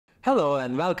Hello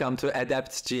and welcome to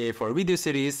Adapt GA4 video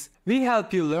series. We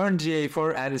help you learn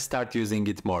GA4 and start using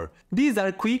it more. These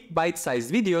are quick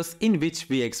bite-sized videos in which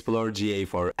we explore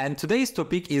GA4. And today's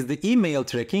topic is the email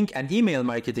tracking and email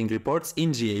marketing reports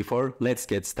in GA4. Let's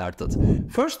get started.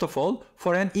 First of all,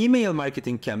 for an email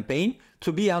marketing campaign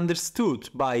to be understood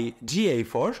by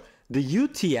GA4, the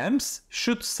UTMs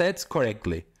should set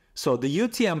correctly. So the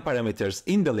UTM parameters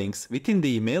in the links within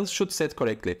the email should set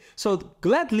correctly. So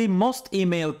gladly most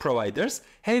email providers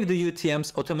have the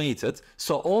UTMs automated.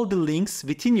 So all the links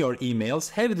within your emails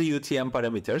have the UTM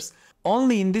parameters.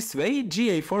 Only in this way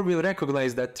GA4 will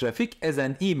recognize that traffic as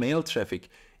an email traffic.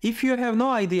 If you have no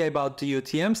idea about the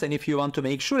UTMs and if you want to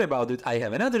make sure about it, I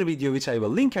have another video which I will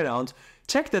link around.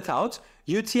 Check that out.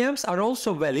 UTMs are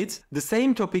also valid. The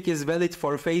same topic is valid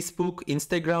for Facebook,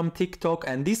 Instagram, TikTok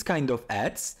and these kind of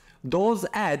ads. Those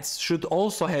ads should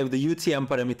also have the UTM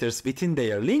parameters within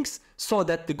their links so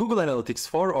that the Google Analytics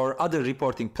 4 or other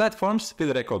reporting platforms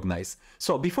will recognize.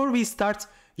 So before we start,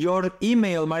 your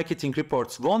email marketing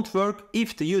reports won't work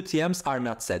if the UTMs are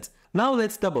not set. Now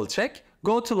let's double check.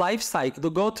 Go to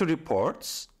Lifecycle, go to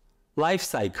Reports,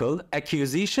 Lifecycle,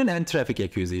 Acquisition and Traffic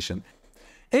Acquisition.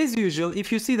 As usual,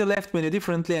 if you see the left menu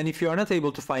differently and if you are not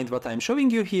able to find what I'm showing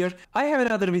you here, I have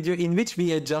another video in which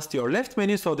we adjust your left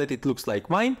menu so that it looks like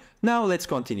mine. Now let's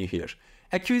continue here.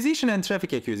 Acquisition and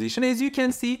traffic acquisition. As you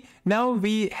can see, now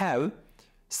we have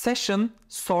session,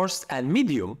 source and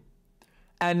medium.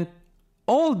 And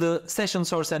all the session,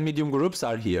 source and medium groups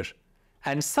are here.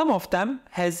 And some of them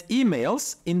has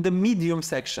emails in the medium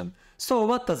section. So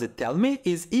what does it tell me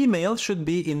is email should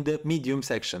be in the medium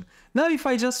section. Now if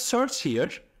I just search here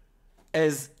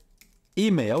as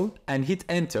email and hit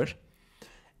enter,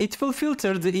 it will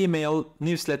filter the email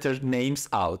newsletter names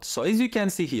out. So as you can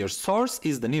see here, source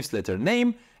is the newsletter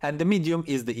name and the medium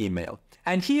is the email.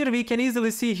 And here we can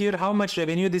easily see here how much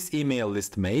revenue this email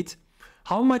list made,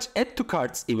 how much add to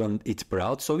carts even it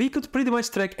brought. So we could pretty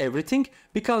much track everything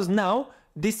because now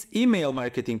this email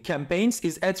marketing campaigns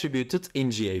is attributed in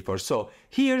GA4. So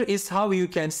here is how you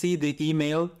can see the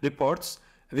email reports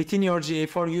within your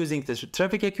GA4 using the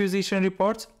traffic acquisition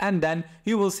report, and then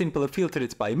you will simply filter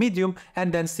it by medium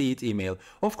and then see it email.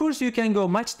 Of course, you can go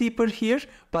much deeper here,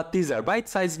 but these are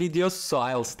bite-sized videos, so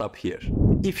I'll stop here.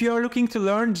 If you are looking to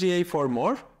learn GA4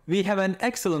 more, we have an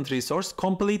excellent resource,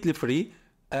 completely free,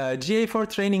 GA4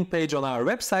 training page on our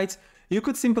website. You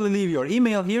could simply leave your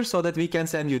email here so that we can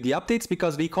send you the updates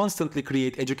because we constantly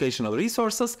create educational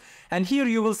resources. And here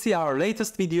you will see our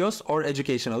latest videos or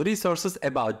educational resources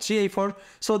about GA4.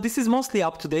 So this is mostly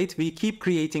up to date. We keep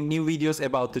creating new videos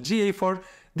about the GA4.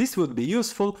 This would be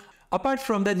useful. Apart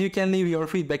from that, you can leave your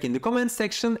feedback in the comments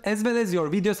section as well as your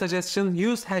video suggestion.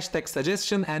 Use hashtag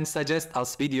suggestion and suggest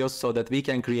us videos so that we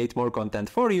can create more content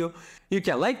for you. You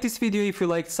can like this video if you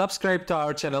liked, subscribe to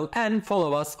our channel and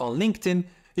follow us on LinkedIn.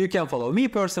 You can follow me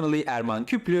personally, Erman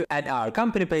Küplü, and our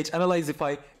company page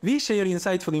Analyzify. We share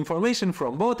insightful information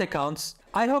from both accounts.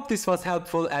 I hope this was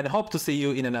helpful and hope to see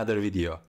you in another video.